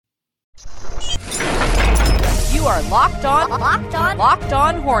are Locked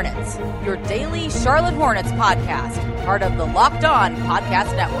On Hornets, your daily Charlotte Hornets podcast, part of the Locked On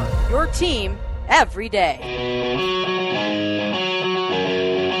Podcast Network, your team every day.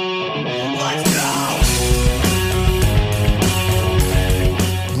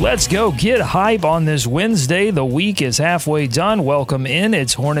 Let's go get hype on this Wednesday. The week is halfway done. Welcome in.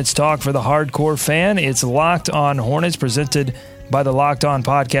 It's Hornets Talk for the hardcore fan. It's Locked On Hornets, presented by the Locked On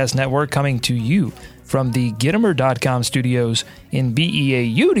Podcast Network, coming to you from the Gittimer.com studios in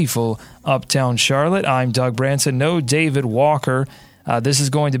beautiful Uptown Charlotte. I'm Doug Branson. No David Walker. This is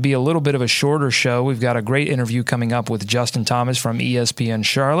going to be a little bit of a shorter show. We've got a great interview coming up with Justin Thomas from ESPN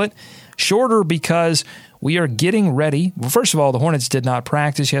Charlotte. Shorter because we are getting ready. Well, first of all, the Hornets did not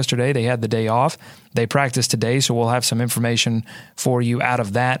practice yesterday. They had the day off. They practiced today, so we'll have some information for you out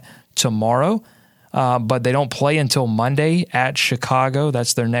of that tomorrow. But they don't play until Monday at Chicago.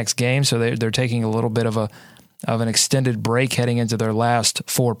 That's their next game, so they're taking a little bit of an extended break heading into their last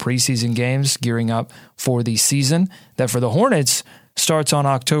 4 preseason games, gearing up for the season that for the Hornets starts on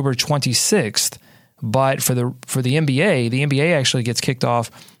October 26th. But for the NBA actually gets kicked off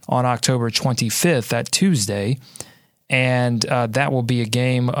on October 25th, that Tuesday, and that will be a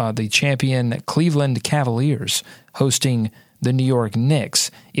game, the champion Cleveland Cavaliers hosting the New York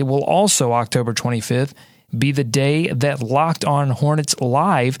Knicks. It will also, October 25th, be the day that Locked On Hornets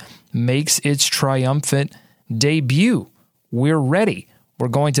Live makes its triumphant debut. We're ready. We're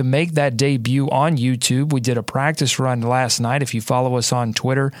going to make that debut on YouTube. We did a practice run last night. If you follow us on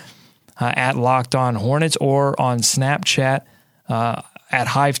Twitter, at Locked On Hornets, or on Snapchat at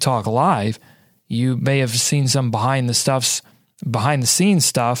Hive Talk Live, you may have seen some behind the scenes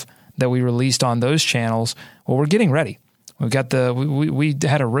stuff that we released on those channels. Well, we're getting ready. We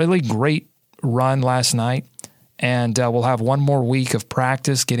had a really great run last night, and we'll have one more week of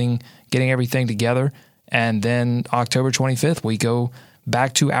practice getting everything together, and then October 25th we go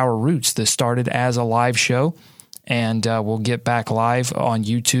back to our roots. This started as a live show. And we'll get back live on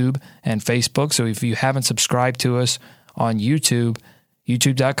YouTube and Facebook. So if you haven't subscribed to us on YouTube,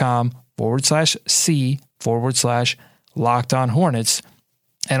 youtube.com/C/Locked On Hornets.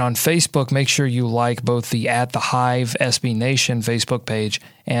 And on Facebook, make sure you like both the at the Hive SB Nation Facebook page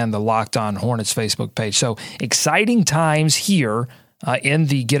and the Locked On Hornets Facebook page. So exciting times here in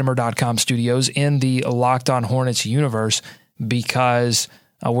the Gittimer.com studios, in the Locked On Hornets universe, because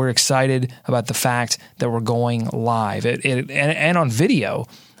we're excited about the fact that we're going live and on video.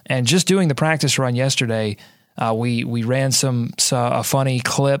 And just doing the practice run yesterday, we ran a funny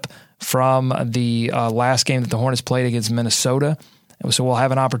clip from the last game that the Hornets played against Minnesota. So we'll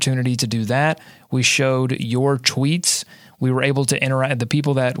have an opportunity to do that. We showed your tweets. We were able to interact. The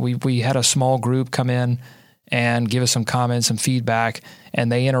people that we had a small group come in and give us some comments, some feedback,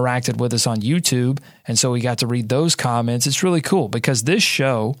 and they interacted with us on YouTube, and so we got to read those comments. It's really cool because this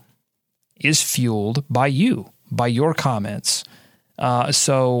show is fueled by you, by your comments.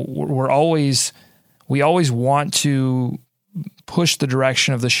 So we always want to push the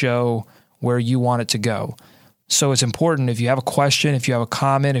direction of the show where you want it to go. So it's important, if you have a question, if you have a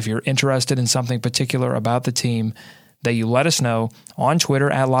comment, if you're interested in something particular about the team, that you let us know on Twitter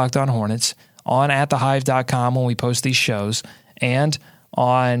at Locked On Hornets, on atthehive.com when we post these shows, and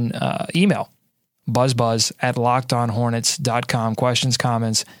on email, buzzbuzz@lockedonhornets.com. Questions,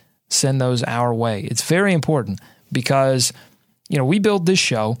 comments, send those our way. It's very important because, we build this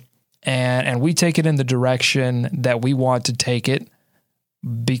show and we take it in the direction that we want to take it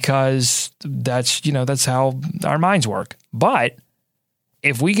because that's how our minds work. But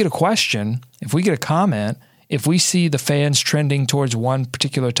if we get a question, if we get a comment, if we see the fans trending towards one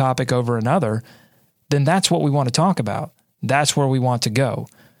particular topic over another, then that's what we want to talk about. That's where we want to go.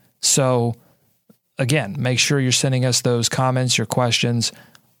 So, again, make sure you're sending us those comments, your questions,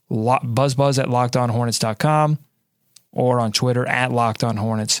 buzzbuzz@lockedonhornets.com, or on Twitter at Locked On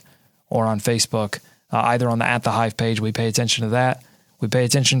Hornets, or on Facebook, either on the At the Hive page. We pay attention to that. We pay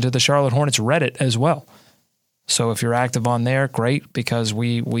attention to the Charlotte Hornets Reddit as well. So if you're active on there, great, because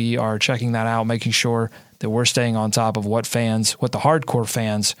we are checking that out, making sure that we're staying on top of what the hardcore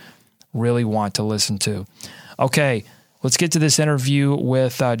fans really want to listen to. Okay, let's get to this interview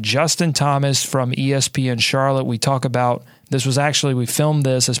with Justin Thomas from ESPN Charlotte. We filmed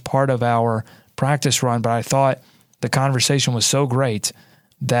this as part of our practice run, but I thought the conversation was so great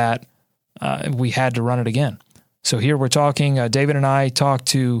that we had to run it again. So here we're talking, David and I talked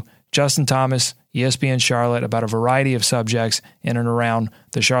to Justin Thomas, ESPN Charlotte, about a variety of subjects in and around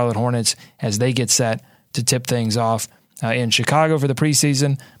the Charlotte Hornets as they get set to tip things off in Chicago for the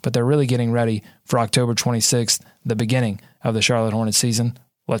preseason, but they're really getting ready for October 26th, the beginning of the Charlotte Hornets season.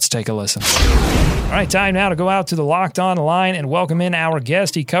 Let's take a listen. All right, time now to go out to the Locked On line and welcome in our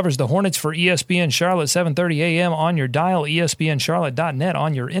guest. He covers the Hornets for ESPN Charlotte, 7:30 a.m. on your dial, ESPNCharlotte.net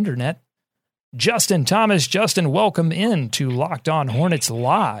on your internet. Justin Thomas. Justin, welcome in to Locked On Hornets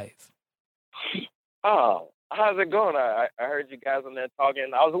Live. Oh, how's it going? I heard you guys on there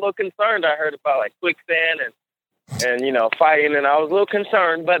talking. I was a little concerned. I heard about like quicksand and fighting, and I was a little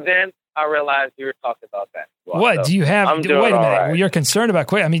concerned. But then I realized you were talking about that. Well, what do you have? I'm doing wait a minute. right. Well, you're concerned about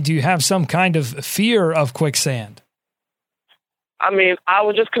quicksand. I mean, do you have some kind of fear of quicksand? I mean, I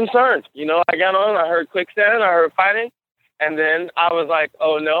was just concerned. I got on. I heard quicksand. I heard fighting. And then I was like,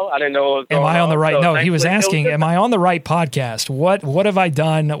 oh, no, I didn't know what was going on. Am I on the right? So no, he was asking, am I on the right podcast? What have I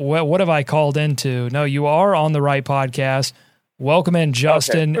done? What have I called into? No, you are on the right podcast. Welcome in,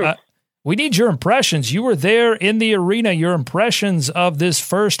 Justin. Okay. We need your impressions. You were there in the arena. Your impressions of this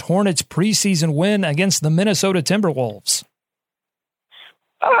first Hornets preseason win against the Minnesota Timberwolves.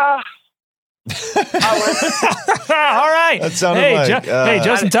 All right. That sounded hey,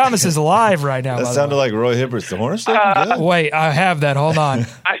 Justin Thomas is live right now. That sounded like Roy Hibbert's. The Hornets looking good. Wait, I have that. Hold on.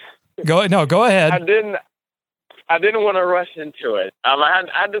 Go ahead. I didn't want to rush into it. I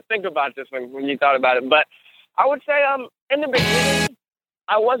had to think about this when you thought about it. But I would say in the beginning,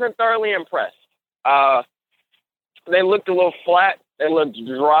 I wasn't thoroughly impressed. They looked a little flat. They looked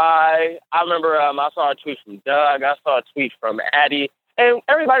dry. I remember I saw a tweet from Doug. I saw a tweet from Addie. And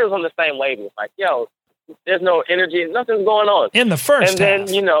everybody was on the same wavelength. Like, yo, there's no energy. Nothing's going on. In the first half. And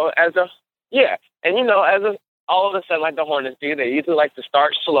then, all of a sudden, like the Hornets do, they usually like to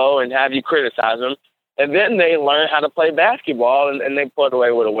start slow and have you criticize them. And then they learn how to play basketball, and they put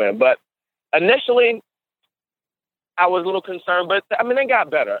away with a win. But initially, I was a little concerned. But, I mean, they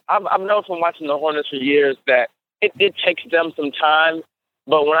got better. I've known from watching the Hornets for years that it takes them some time.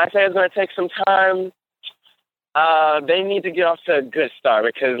 But when I say it's going to take some time, they need to get off to a good start,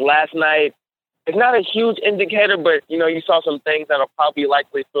 because last night, it's not a huge indicator, but, you saw some things that will probably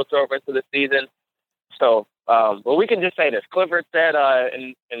likely filter over into the season. So, but we can just say this. Clifford said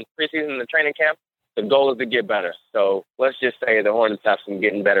in preseason, in the training camp, the goal is to get better. So let's just say the Hornets have some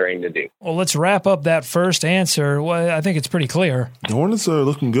getting bettering to do. Well, let's wrap up that first answer. Well, I think it's pretty clear. The Hornets are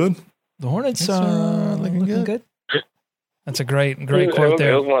looking good. The Hornets are looking good. That's a great quote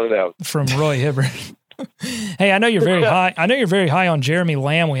there. It was one of them. From Roy Hibbert. Hey, I know you're very high. I know you're very high on Jeremy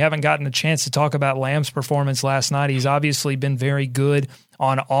Lamb. We haven't gotten a chance to talk about Lamb's performance last night. He's obviously been very good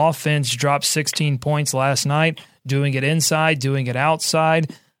on offense. Dropped 16 points last night, doing it inside, doing it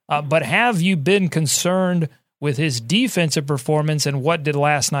outside. But have you been concerned with his defensive performance, and what did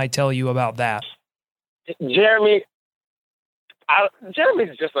last night tell you about that? Jeremy's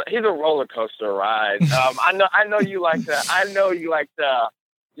just he's a roller coaster ride. I know you like to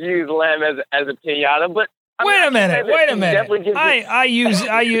use Lamb as a pinata, but wait a minute.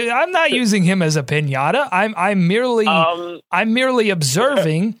 I'm not using him as a pinata. I'm merely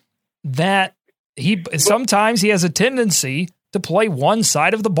observing that sometimes he has a tendency to play one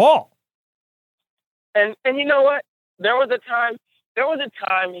side of the ball. And you know what? There was a time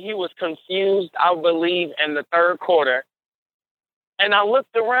he was confused, I believe, in the third quarter. And I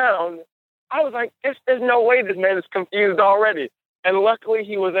looked around. I was like, there's no way this man is confused already. And luckily,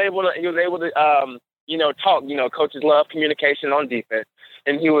 he was able to talk. Coaches love communication on defense,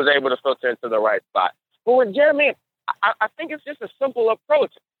 and he was able to filter into the right spot. But with Jeremy, I think it's just a simple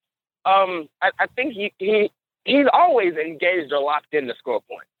approach. I think he's always engaged or locked in to score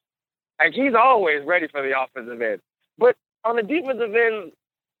points. Like, he's always ready for the offensive end. But on the defensive end,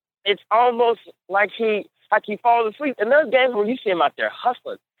 it's almost like he falls asleep. And there's games where you see him out there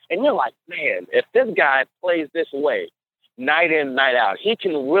hustling, and you're like, man, if this guy plays this way, night in, night out, he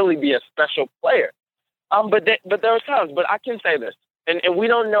can really be a special player. But there are times. But I can say this, and we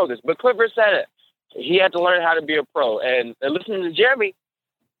don't know this, but Clifford said it. He had to learn how to be a pro. And listening to Jeremy,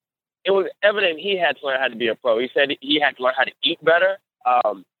 it was evident he had to learn how to be a pro. He said he had to learn how to eat better.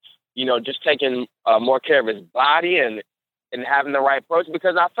 Just taking more care of his body and having the right approach.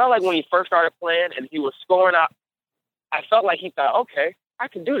 Because I felt like when he first started playing and he was scoring out, I felt like he thought, okay, I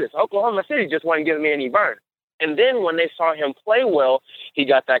can do this. Oklahoma City just wasn't giving me any burn. And then when they saw him play well, he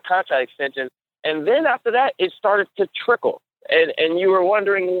got that contract extension. And then after that, it started to trickle. And you were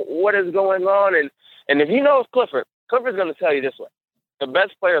wondering what is going on. And if you know Clifford's going to tell you this way. The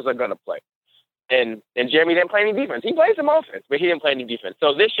best players are going to play. And Jeremy didn't play any defense. He played some offense, but he didn't play any defense.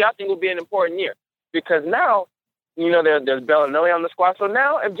 So this year, I think, will be an important year. Because now, there's Bellinelli on the squad. So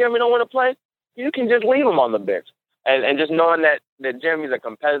now, if Jeremy don't want to play, you can just leave him on the bench. And just knowing that Jeremy's a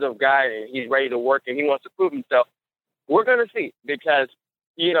competitive guy and he's ready to work and he wants to prove himself, we're going to see. Because,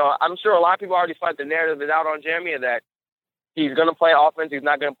 I'm sure a lot of people already thought the narrative is out on Jeremy that he's going to play offense. He's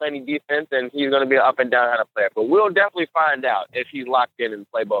not going to play any defense, and he's going to be an up and down kind of player. But we'll definitely find out if he's locked in and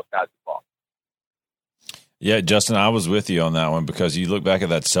play both sides of the ball. Yeah, Justin, I was with you on that one because you look back at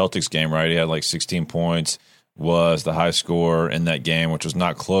that Celtics game, right? He had like 16 points, was the high scorer in that game, which was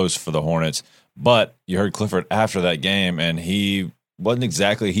not close for the Hornets. But you heard Clifford after that game, and he wasn't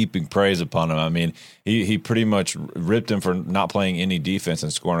exactly heaping praise upon him. I mean, he pretty much ripped him for not playing any defense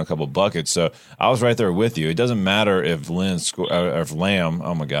and scoring a couple buckets. So I was right there with you. It doesn't matter if if Lamb.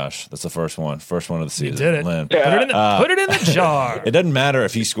 Oh my gosh, that's the first one of the season. You did it. Lamb. Put it in the jar. It doesn't matter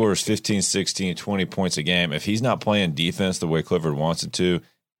if he scores 15, 16, 20 points a game. If he's not playing defense the way Clifford wants it to,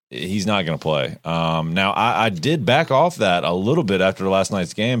 he's not going to play. Now, I did back off that a little bit after last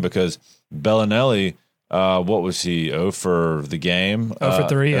night's game because Bellinelli, what was he, 0 for the game? 0 for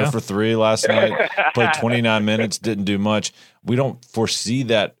 3, 0 for 3 last night. Played 29 minutes, didn't do much. We don't foresee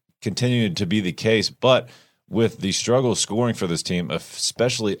that continuing to be the case, but with the struggle scoring for this team,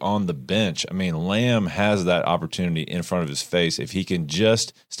 especially on the bench, I mean, Lamb has that opportunity in front of his face. If he can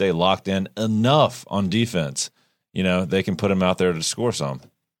just stay locked in enough on defense, they can put him out there to score some.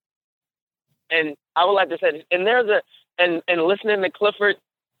 And I would like to say, and listening to Clifford,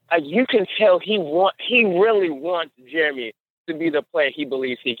 you can tell he really wants Jeremy to be the player he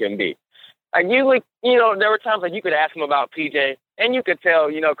believes he can be. Usually, there were times you could ask him about PJ, and you could tell,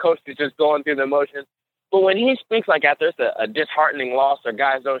 Coach is just going through the motions. But when he speaks after it's a disheartening loss or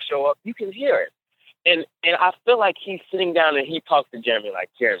guys don't show up, you can hear it. And I feel like he's sitting down and he talks to Jeremy like,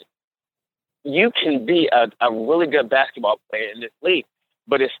 Jeremy, you can be a really good basketball player in this league,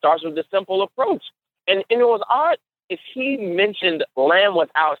 but it starts with the simple approach. And it was odd. If he mentioned Lamb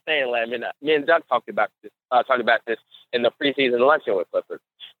without saying Lamb, and me and Doug talked about this in the preseason luncheon with Clifford,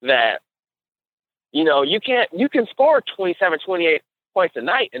 that, you can score 27, 28 points a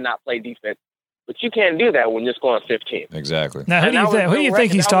night and not play defense, but you can't do that when you're scoring 15. Exactly. Now, who do you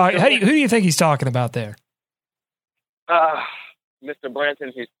think he's talking? Who do you think he's talking about there? Mr.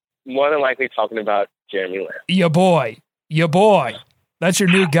 Branson. He's more than likely talking about Jeremy Lamb. Your boy. That's your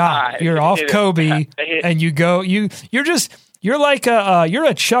new guy. You're off Kobe, and you go. You're like you're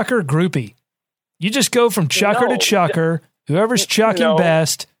a chucker groupie. You just go from chucker to chucker. Whoever's chucking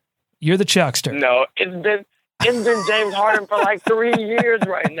best, you're the chuckster. No, it's been James Harden for like 3 years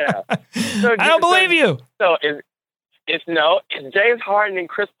right now. So, I don't believe you. So it's James Harden and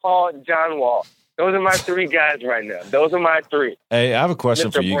Chris Paul and John Wall. Those are my 3 guys right now. Those are my 3. Hey, I have a question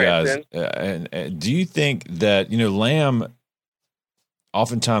Mr. for you Branson. guys. And do you think that Lamb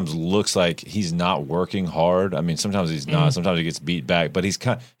oftentimes looks like he's not working hard? I mean, sometimes he's not. Sometimes he gets beat back, but he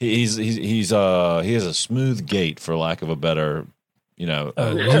has a smooth gait, for lack of a better,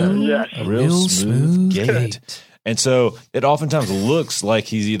 a real smooth gait. And so it oftentimes looks like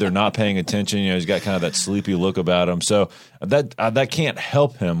he's either not paying attention. He's got kind of that sleepy look about him. So that can't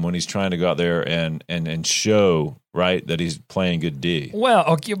help him when he's trying to go out there and show, right, that he's playing good D. Well,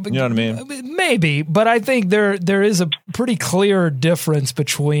 okay, you know what I mean? Maybe, but I think there is a pretty clear difference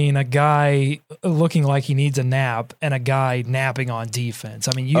between a guy looking like he needs a nap and a guy napping on defense.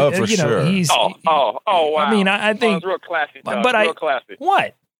 I mean, sure. He's wow. I mean, I think real classy, real classy.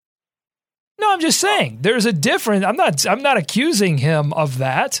 What? No, I'm just saying there's a difference. I'm not accusing him of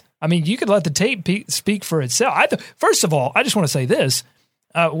that. I mean, you could let the tape speak for itself. First of all, I just want to say this.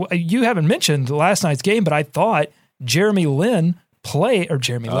 You haven't mentioned last night's game, but I thought Jeremy Lin put it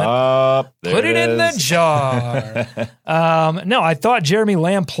in the jar. No, I thought Jeremy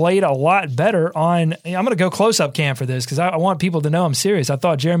Lamb played a lot better on. I'm going to go close-up cam for this because I want people to know I'm serious. I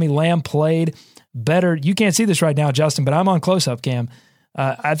thought Jeremy Lamb played better. You can't see this right now, Justin, but I'm on close-up cam.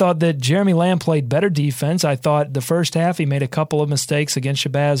 I thought that Jeremy Lamb played better defense. I thought the first half he made a couple of mistakes against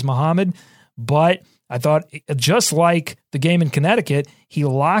Shabazz Muhammad, but I thought just like the game in Connecticut, he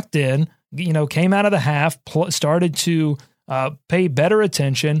locked in, came out of the half, started to pay better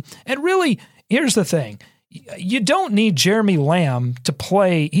attention. And really, here's the thing. You don't need Jeremy Lamb to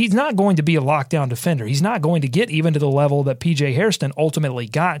play. He's not going to be a lockdown defender. He's not going to get even to the level that PJ Hairston ultimately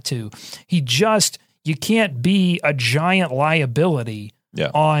got to. You can't be a giant liability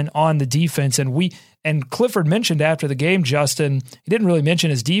on the defense. And Clifford mentioned after the game, Justin, he didn't really mention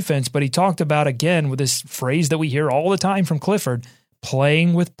his defense, but he talked about, again, with this phrase that we hear all the time from Clifford,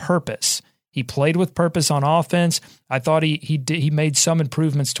 playing with purpose. He played with purpose on offense. I thought he made some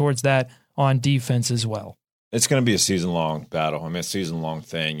improvements towards that on defense as well. It's going to be a season-long battle. I mean, a season-long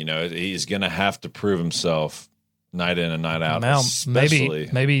thing. He's going to have to prove himself night in and night out. Now,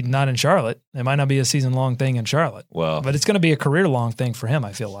 maybe not in Charlotte. It might not be a season-long thing in Charlotte. Well, but it's going to be a career-long thing for him,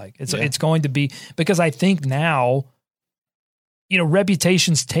 I feel like. It's going to be, because I think now,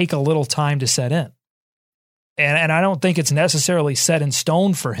 reputations take a little time to set in. And I don't think it's necessarily set in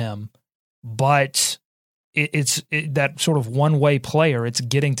stone for him, but it's that sort of one-way player. It's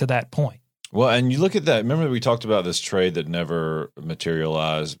getting to that point. Well, and you look at that. Remember we talked about this trade that never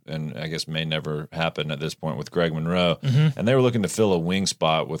materialized and I guess may never happen at this point with Greg Monroe. Mm-hmm. And they were looking to fill a wing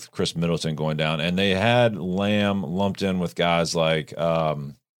spot with Chris Middleton going down. And they had Lamb lumped in with guys like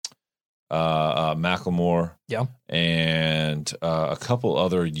McLemore and a couple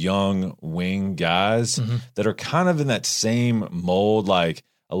other young wing guys that are kind of in that same mold, like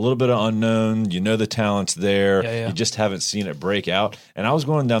a little bit of unknown. You know the talent's there. You just haven't seen it break out. And I was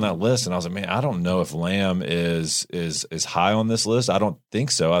going down that list, and I was like, man, I don't know if Lamb is high on this list. I don't think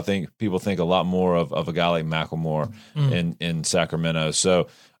so. I think people think a lot more of a guy like McLemore in Sacramento. So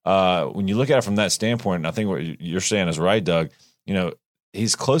when you look at it from that standpoint, I think what you're saying is right, Doug. You know,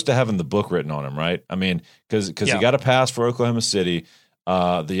 he's close to having the book written on him, right? I mean, because he got a pass for Oklahoma City.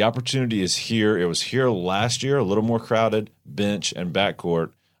 The opportunity is here. It was here last year, a little more crowded bench and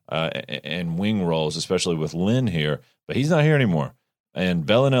backcourt and wing roles, especially with Lynn here. But he's not here anymore. And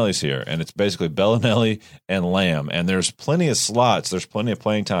Bellinelli's here. And it's basically Bellinelli and Lamb. And there's plenty of slots. There's plenty of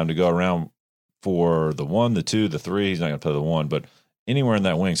playing time to go around for the 1, the 2, the 3. He's not going to play the 1, but anywhere in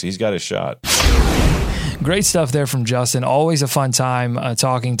that wing. So he's got his shot. Great stuff there from Justin. Always a fun time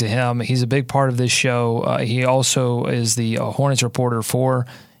talking to him. He's a big part of this show. He also is the Hornets reporter for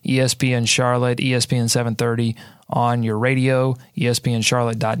ESPN Charlotte, ESPN 730 on your radio,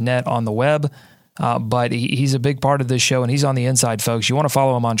 ESPNCharlotte.net on the web. But he's a big part of this show, and he's on the inside, folks. You want to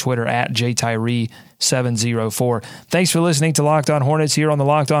follow him on Twitter at JTyree704. Thanks for listening to Locked On Hornets here on the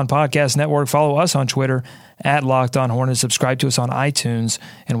Locked On Podcast Network. Follow us on Twitter at Locked On Hornets. Subscribe to us on iTunes.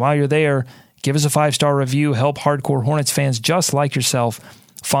 And while you're there, give us a 5-star review. Help hardcore Hornets fans just like yourself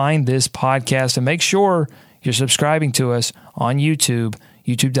find this podcast. And make sure you're subscribing to us on YouTube,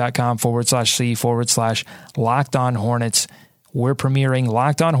 youtube.com/C/Locked On Hornets. We're premiering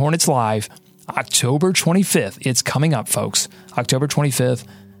Locked On Hornets Live October 25th. It's coming up, folks. October 25th,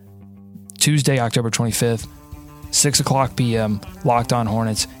 Tuesday, October 25th, 6 o'clock p.m., Locked On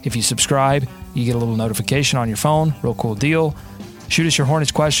Hornets. If you subscribe, you get a little notification on your phone. Real cool deal. Shoot us your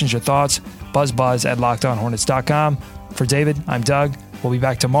Hornets questions, your thoughts. Buzz at LockedOnHornets.com. For David, I'm Doug. We'll be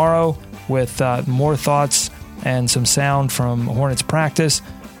back tomorrow with more thoughts and some sound from Hornets practice.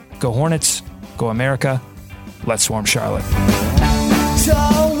 Go Hornets. Go America. Let's swarm Charlotte. So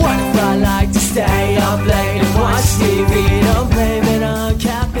what if I like to stay up late and watch TV? Don't blame it on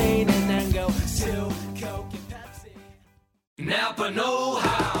caffeine and then go to Coke and Pepsi. Napa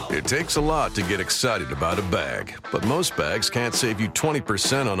know-how. It takes a lot to get excited about a bag, but most bags can't save you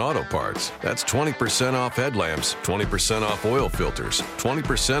 20% on auto parts. That's 20% off headlamps, 20% off oil filters,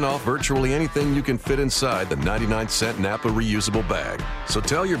 20% off virtually anything you can fit inside the 99-cent Napa reusable bag. So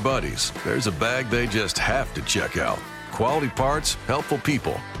tell your buddies, there's a bag they just have to check out. Quality parts, helpful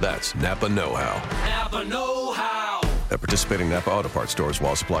people. That's Napa know-how. Napa know-how. At participating Napa Auto Parts stores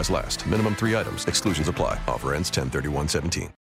while supplies last. Minimum 3 items. Exclusions apply. Offer ends 10/31/17.